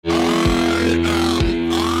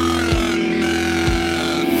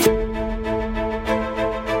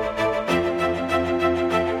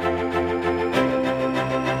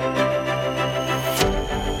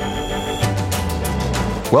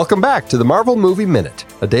Welcome back to the Marvel Movie Minute,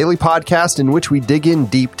 a daily podcast in which we dig in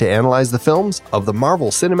deep to analyze the films of the Marvel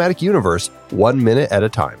Cinematic Universe 1 minute at a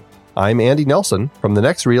time. I'm Andy Nelson from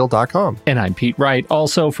thenextreel.com. And I'm Pete Wright,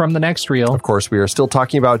 also from The Next Reel. Of course, we are still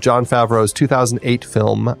talking about Jon Favreau's 2008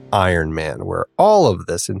 film Iron Man, where all of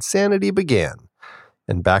this insanity began.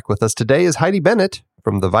 And back with us today is Heidi Bennett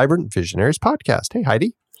from the Vibrant Visionaries podcast. Hey,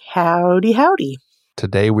 Heidi. Howdy, howdy.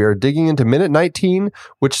 Today we are digging into minute 19,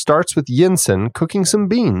 which starts with Yinsen cooking some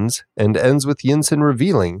beans and ends with Yinsen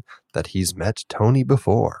revealing that he's met Tony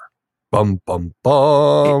before. Bum, bum,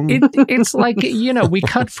 bum. It's like, we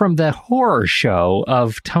cut from the horror show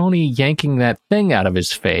of Tony yanking that thing out of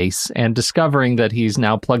his face and discovering that he's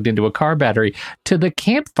now plugged into a car battery to the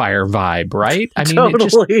campfire vibe, right? I mean,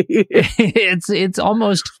 totally. It's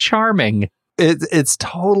almost charming. It's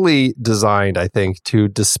totally designed, I think, to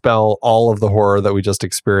dispel all of the horror that we just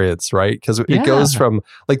experienced, right? Because it goes from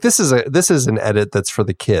like this is an edit that's for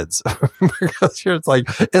the kids because it's like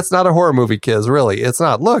it's not a horror movie, kids. Really, it's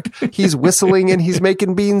not. Look, he's whistling and he's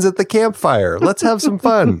making beans at the campfire. Let's have some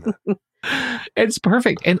fun. It's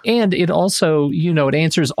perfect, and it also it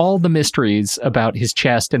answers all the mysteries about his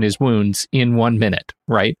chest and his wounds in 1 minute,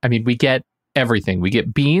 right? I mean, we get everything. We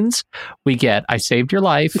get beans, we get I saved your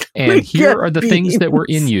life, and here are the things that were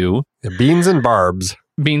in you. Beans and barbs.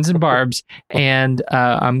 Beans and barbs. And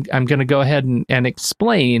I'm going to go ahead and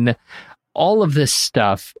explain all of this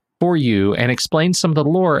stuff for you and explain some of the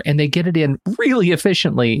lore, and they get it in really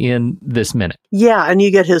efficiently in this minute. Yeah, and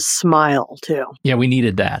you get his smile, too. Yeah, we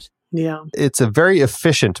needed that. Yeah. It's a very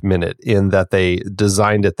efficient minute in that they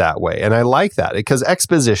designed it that way. And I like that because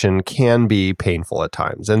exposition can be painful at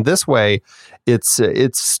times. And this way, it's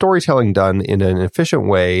storytelling done in an efficient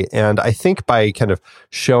way. And I think by kind of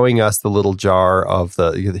showing us the little jar of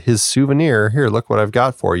his souvenir, here, look what I've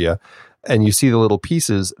got for you. And you see the little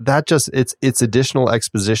pieces, that just, it's additional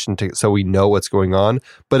exposition so we know what's going on,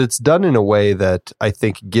 but it's done in a way that I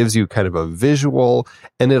think gives you kind of a visual,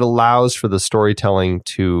 and it allows for the storytelling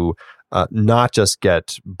to not just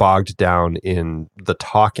get bogged down in the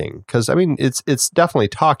talking. Because, I mean, it's definitely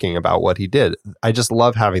talking about what he did. I just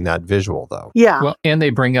love having that visual, though. Yeah. Well, and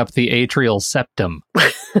they bring up the atrial septum.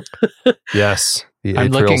 Yes.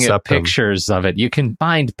 I'm looking at pictures of it. You can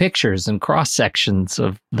find pictures and cross sections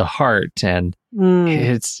of the heart, and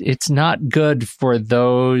it's not good for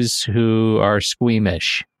those who are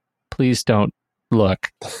squeamish. Please don't look.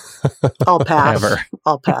 I'll pass. Ever.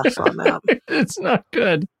 I'll pass on that. It's not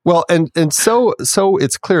good. Well, and so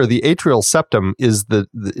it's clear the atrial septum is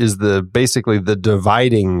the basically the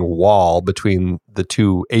dividing wall between the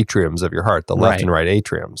two atriums of your heart, the left and right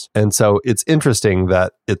atriums. And so it's interesting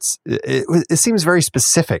that it seems very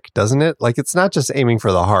specific, doesn't it? Like it's not just aiming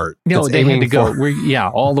for the heart. No, they had to go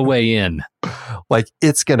all the way in. Like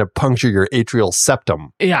it's going to puncture your atrial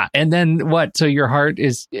septum. Yeah, and then what? So your heart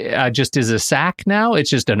is just a sac now? It's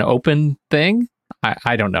just an open thing?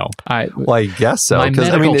 I don't know. I guess so. My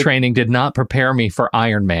medical training did not prepare me for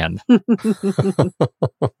Iron Man.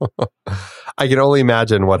 I can only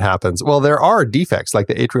imagine what happens. Well, there are defects like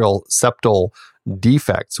the atrial septal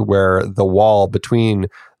defects where the wall between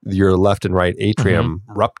your left and right atrium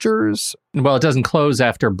ruptures. Well, it doesn't close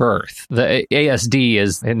after birth. The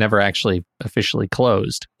ASD it never actually officially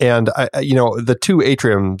closed. And the two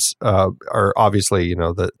atriums are obviously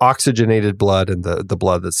the oxygenated blood and the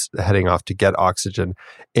blood that's heading off to get oxygen,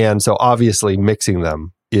 and so obviously mixing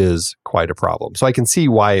them is quite a problem. So I can see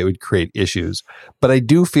why it would create issues. But I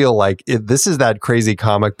do feel like this is that crazy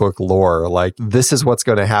comic book lore. Like this is what's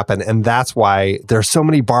going to happen. And that's why there's so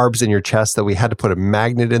many barbs in your chest that we had to put a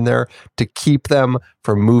magnet in there to keep them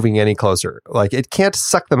from moving any closer. Like it can't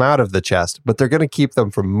suck them out of the chest, but they're going to keep them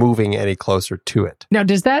from moving any closer to it. Now,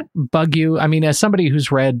 does that bug you? I mean, as somebody who's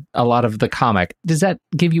read a lot of the comic, does that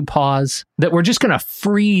give you pause that we're just going to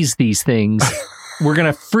freeze these things? We're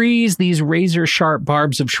going to freeze these razor sharp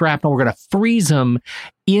barbs of shrapnel. We're going to freeze them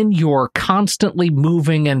in your constantly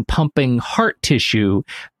moving and pumping heart tissue,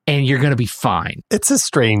 and you're going to be fine. It's a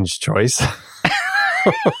strange choice.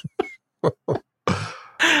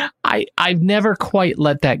 I've never quite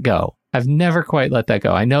let that go. I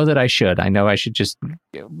know that I should. I know I should just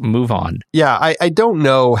move on. Yeah, I don't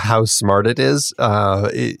know how smart it is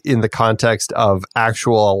in the context of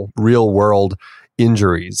actual real world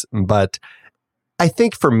injuries, but I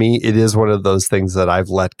think for me, it is one of those things that I've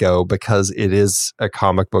let go because it is a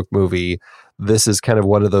comic book movie. This is kind of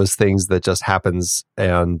one of those things that just happens.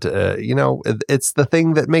 And, it's the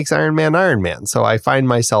thing that makes Iron Man Iron Man. So I find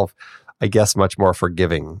myself, I guess, much more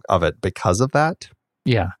forgiving of it because of that.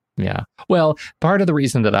 Yeah. Well, part of the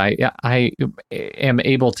reason that I am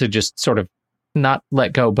able to just sort of not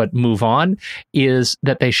let go, but move on, is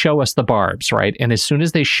that they show us the barbs, right? And as soon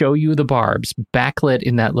as they show you the barbs backlit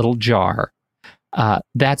in that little jar,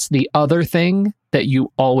 that's the other thing that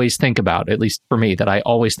you always think about, at least for me, that I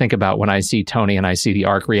always think about when I see Tony and I see the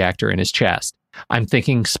arc reactor in his chest. I'm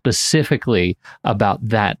thinking specifically about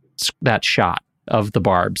that shot of the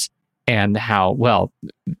barbs and how, well,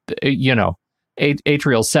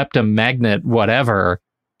 atrial septum magnet, whatever,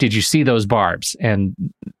 did you see those barbs? And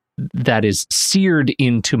that is seared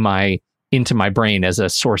into my brain as a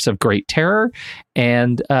source of great terror.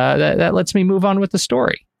 And that lets me move on with the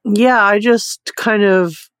story. Yeah, I just kind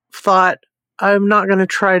of thought, I'm not going to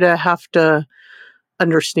try to have to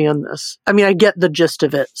understand this. I mean, I get the gist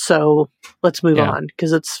of it, so let's move on,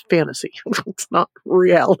 because it's fantasy. It's not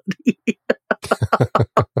reality.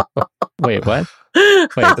 Wait, what?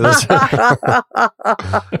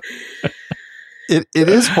 It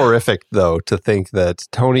is horrific, though, to think that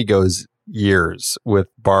Tony goes years with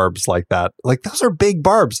barbs like that. Like, those are big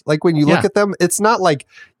barbs. Like, when you look at them, it's not like,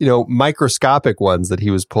 microscopic ones that he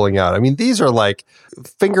was pulling out. I mean, these are like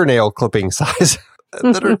fingernail clipping size.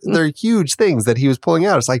 They're huge things that he was pulling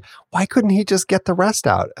out. It's like, why couldn't he just get the rest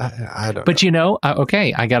out? I don't know. But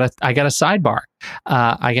okay, I got a sidebar.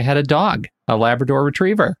 I had a dog, a Labrador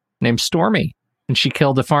Retriever named Stormy, and she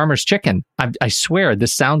killed a farmer's chicken. I swear,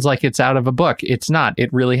 this sounds like it's out of a book. It's not.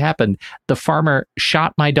 It really happened. The farmer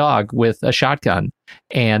shot my dog with a shotgun,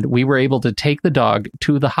 and we were able to take the dog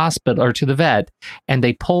to the hospital or to the vet, and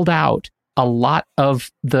they pulled out a lot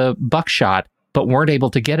of the buckshot, but weren't able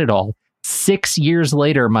to get it all. 6 years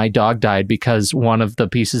later, my dog died because one of the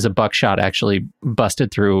pieces of buckshot actually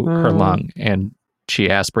busted through her lung, and she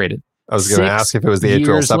aspirated. I was going to ask if it was the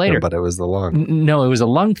atrial septum, but it was the lung. No, it was a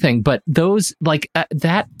lung thing. But those,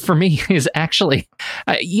 that for me is actually,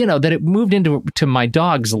 that it moved into my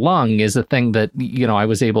dog's lung is a thing that, I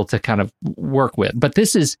was able to kind of work with. But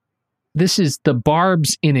this is the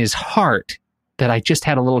barbs in his heart that I just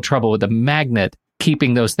had a little trouble with the magnet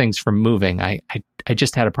keeping those things from moving. I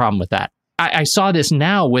just had a problem with that. I saw this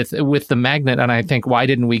now with the magnet, and I think, why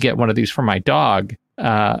didn't we get one of these for my dog?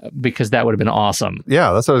 Because that would have been awesome.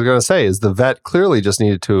 Yeah, that's what I was going to say, is the vet clearly just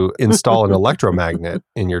needed to install an electromagnet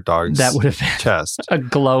in your dog's that would have been chest. A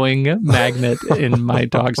glowing magnet in my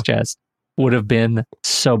dog's chest would have been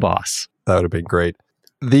so boss. That would have been great.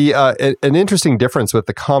 An interesting difference with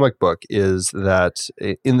the comic book is that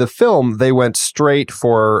in the film, they went straight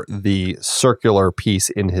for the circular piece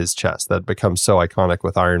in his chest that becomes so iconic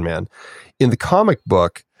with Iron Man. In the comic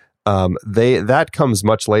book, that comes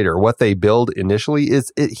much later. What they build initially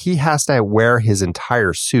is he has to wear his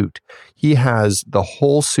entire suit. He has the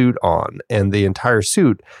whole suit on, and the entire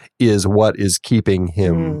suit is what is keeping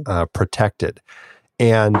him protected.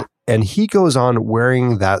 And he goes on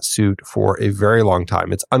wearing that suit for a very long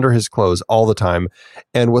time. It's under his clothes all the time.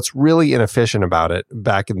 And what's really inefficient about it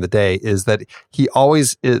back in the day is that he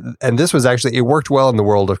always, and this was actually, it worked well in the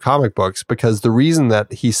world of comic books, because the reason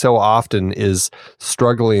that he so often is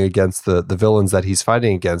struggling against the villains that he's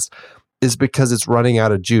fighting against is because it's running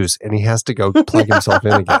out of juice and he has to go plug himself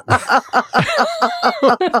in again.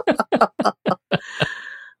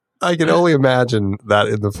 I can only imagine that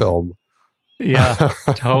in the film. Yeah,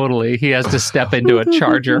 totally. He has to step into a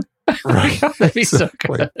charger. Right. That'd be so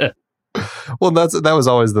good. Well, that was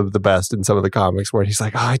always the best in some of the comics, where he's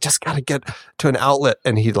like, I just got to get to an outlet,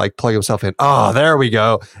 and he'd like plug himself in. Oh, there we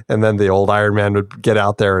go. And then the old Iron Man would get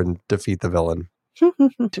out there and defeat the villain.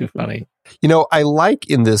 Too funny. I like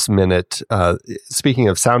in this minute, speaking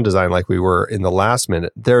of sound design, like we were in the last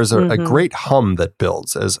minute, there's a great hum that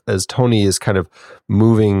builds as Tony is kind of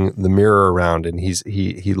moving the mirror around, and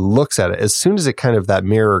he looks at it. As soon as it kind of, that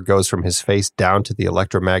mirror goes from his face down to the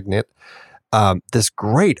electromagnet, this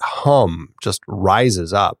great hum just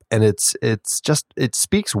rises up, and it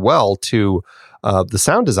speaks well to the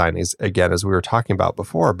sound design, again, as we were talking about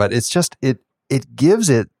before. But it's just it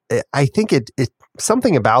gives it. I think it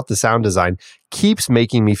something about the sound design keeps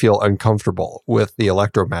making me feel uncomfortable with the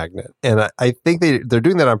electromagnet. And I think they're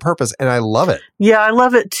doing that on purpose, and I love it. Yeah, I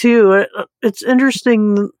love it too. It's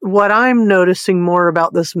interesting. What I'm noticing more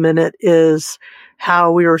about this minute is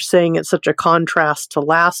how we were saying it's such a contrast to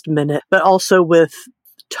last minute, but also with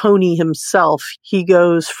Tony himself. He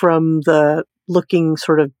goes from the looking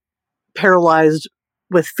sort of paralyzed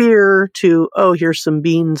with fear to, oh, here's some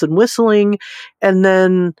beans and whistling. And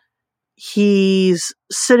then he's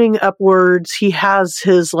sitting upwards. He has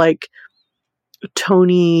his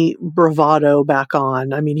Tony bravado back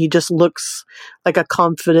on. I mean, he just looks like a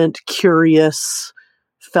confident, curious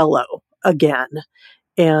fellow again.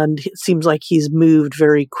 And it seems like he's moved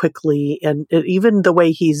very quickly. And even the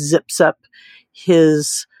way he zips up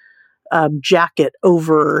his jacket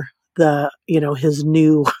over the, his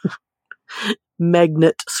new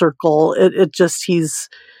magnet circle. It just,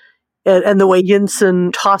 and the way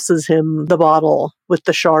Yinsen tosses him the bottle with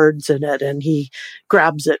the shards in it and he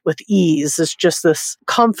grabs it with ease. It's just this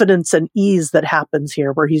confidence and ease that happens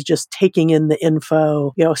here where he's just taking in the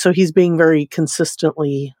info, so he's being very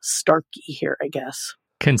consistently Starky here, I guess.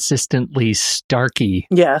 Consistently Starky.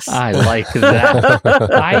 Yes. I like that.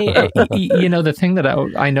 The thing that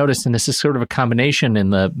I noticed, and this is sort of a combination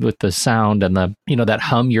with the sound and the, that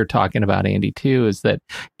hum you're talking about, Andy, too, is that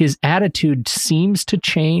his attitude seems to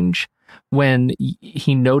change when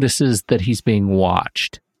he notices that he's being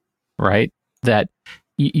watched, right? That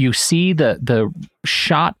you see the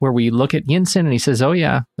shot where we look at Yinsen and he says, "Oh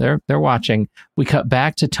yeah, they're watching." We cut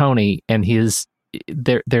back to Tony and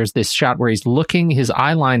there's this shot where he's looking, his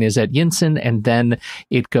eye line is at Yinsen, and then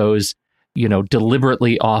it goes,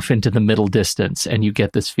 deliberately off into the middle distance. And you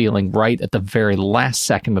get this feeling right at the very last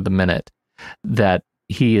second of the minute that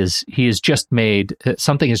he is just made,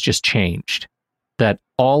 something has just changed. That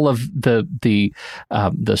all of the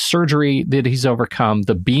surgery that he's overcome,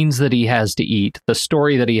 the beans that he has to eat, the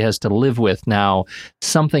story that he has to live with now,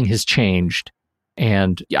 something has changed.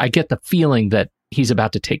 And I get the feeling that he's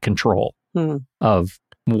about to take control of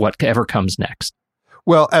whatever comes next.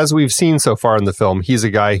 Well, as we've seen so far in the film, he's a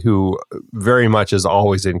guy who very much is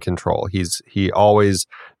always in control. He always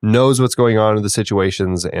knows what's going on in the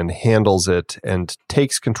situations and handles it and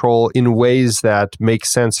takes control in ways that make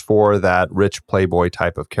sense for that rich playboy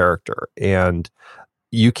type of character. And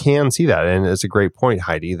you can see that. And it's a great point,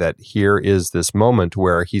 Heidi, that here is this moment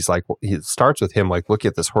where he's like, he starts with him like, look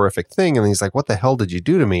at this horrific thing. And he's like, what the hell did you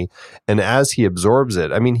do to me? And as he absorbs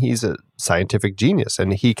it, I mean, he's a scientific genius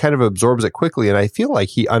and he kind of absorbs it quickly. And I feel like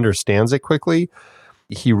he understands it quickly.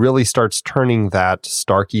 He really starts turning that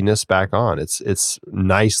Starkiness back on. It's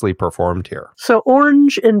nicely performed here. So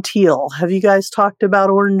orange and teal. Have you guys talked about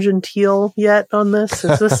orange and teal yet on this?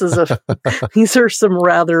 These are some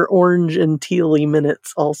rather orange and teal-y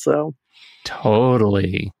minutes also.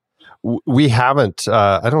 Totally. We haven't,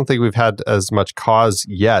 I don't think we've had as much cause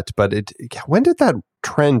yet, but when did that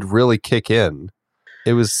trend really kick in?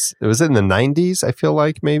 It was in the 90s, I feel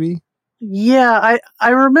like, maybe? Yeah, I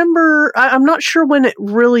remember, I'm not sure when it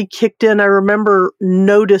really kicked in. I remember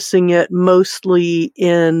noticing it mostly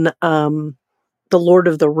in The Lord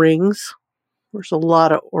of the Rings. There's a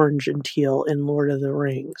lot of orange and teal in Lord of the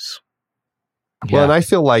Rings. Yeah. Well, and I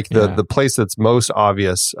feel like the place that's most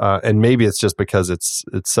obvious, and maybe it's just because it's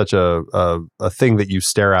such a thing that you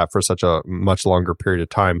stare at for such a much longer period of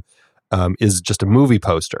time, is just a movie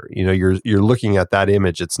poster. You're looking at that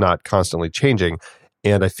image; it's not constantly changing.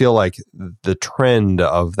 And I feel like the trend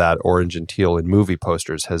of that orange and teal in movie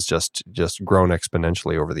posters has just grown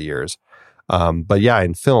exponentially over the years. But yeah,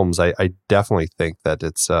 in films, I definitely think that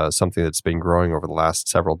it's something that's been growing over the last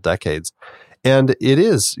several decades. And it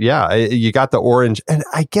is, yeah, you got the orange. And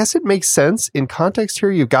I guess it makes sense in context here.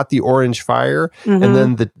 You've got the orange fire and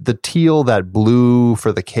then the teal, that blue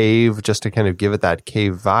for the cave, just to kind of give it that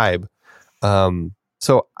cave vibe.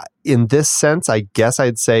 So in this sense, I guess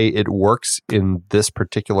I'd say it works in this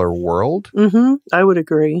particular world. I would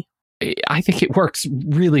agree. I think it works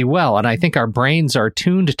really well, and I think our brains are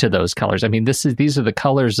tuned to those colors. I mean, these are the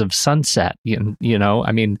colors of sunset.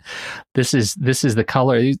 I mean, this is the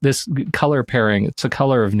color. This color pairing. It's a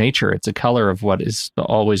color of nature. It's a color of what is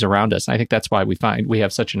always around us. And I think that's why we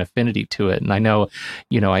have such an affinity to it. And I know,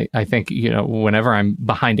 I think whenever I'm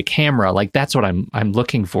behind a camera, like that's what I'm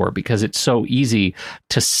looking for, because it's so easy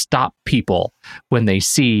to stop people when they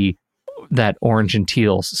see that orange and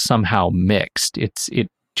teal somehow mixed. It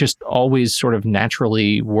just always sort of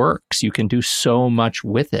naturally works. You can do so much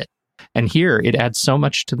with it. And here it adds so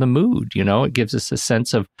much to the mood. It gives us a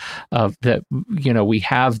sense of that, we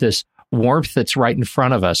have this warmth that's right in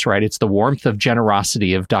front of us, right? It's the warmth of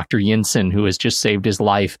generosity of Dr. Yinsen, who has just saved his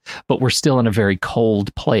life, but we're still in a very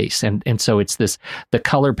cold place. And so it's the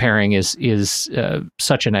color pairing is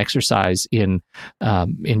such an exercise in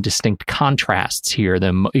distinct contrasts here,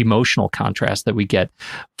 the emotional contrast that we get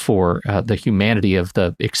for the humanity of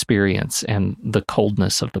the experience and the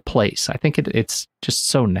coldness of the place. I think it's just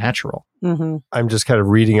so natural. I'm just kind of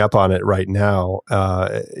reading up on it right now.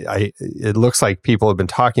 It looks like people have been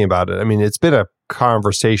talking about it. I mean, it's been a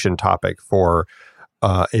conversation topic for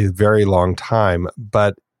a very long time,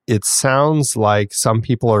 but it sounds like some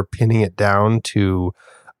people are pinning it down to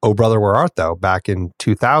 "Oh Brother, Where Art Thou" back in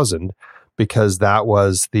 2000, because that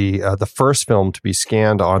was the first film to be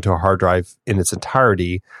scanned onto a hard drive in its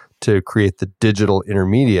entirety to create the digital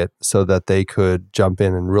intermediate so that they could jump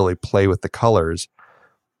in and really play with the colors.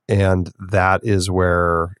 And that is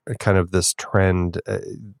where kind of this trend,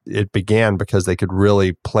 it began because they could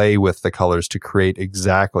really play with the colors to create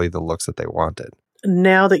exactly the looks that they wanted.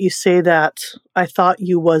 Now that you say that, I thought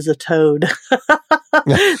you was a toad.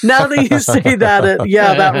 Now that you say that,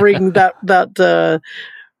 that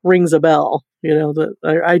rings a bell. You know,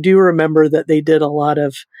 I do remember that they did a lot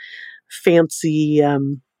of fancy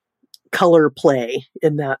color play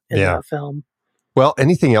in that film. Well,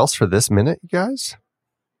 anything else for this minute, you guys?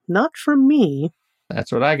 Not from me.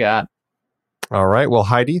 That's what I got. All right. Well,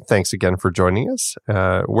 Heidi, thanks again for joining us.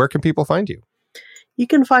 Where can people find you? You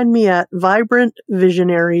can find me at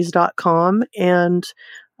vibrantvisionaries.com, and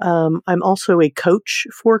I'm also a coach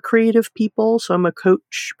for creative people. So I'm a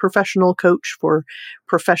professional coach for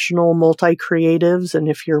professional multi-creatives. And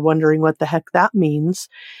if you're wondering what the heck that means,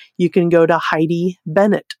 you can go to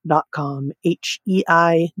HeidiBennett.com,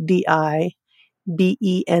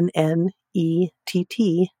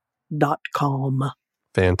 HeidiBennett.com.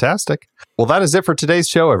 Fantastic. Well, that is it for today's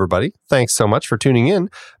show, everybody. Thanks so much for tuning in.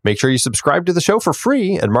 Make sure you subscribe to the show for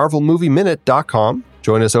free at MarvelMovieMinute.com.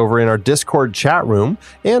 Join us over in our Discord chat room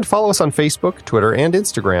and follow us on Facebook, Twitter, and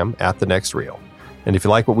Instagram at The Next Reel. And if you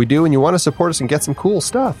like what we do and you want to support us and get some cool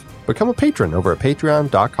stuff, become a patron over at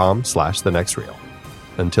patreon.com/thenextreel.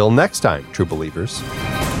 Until next time, true believers.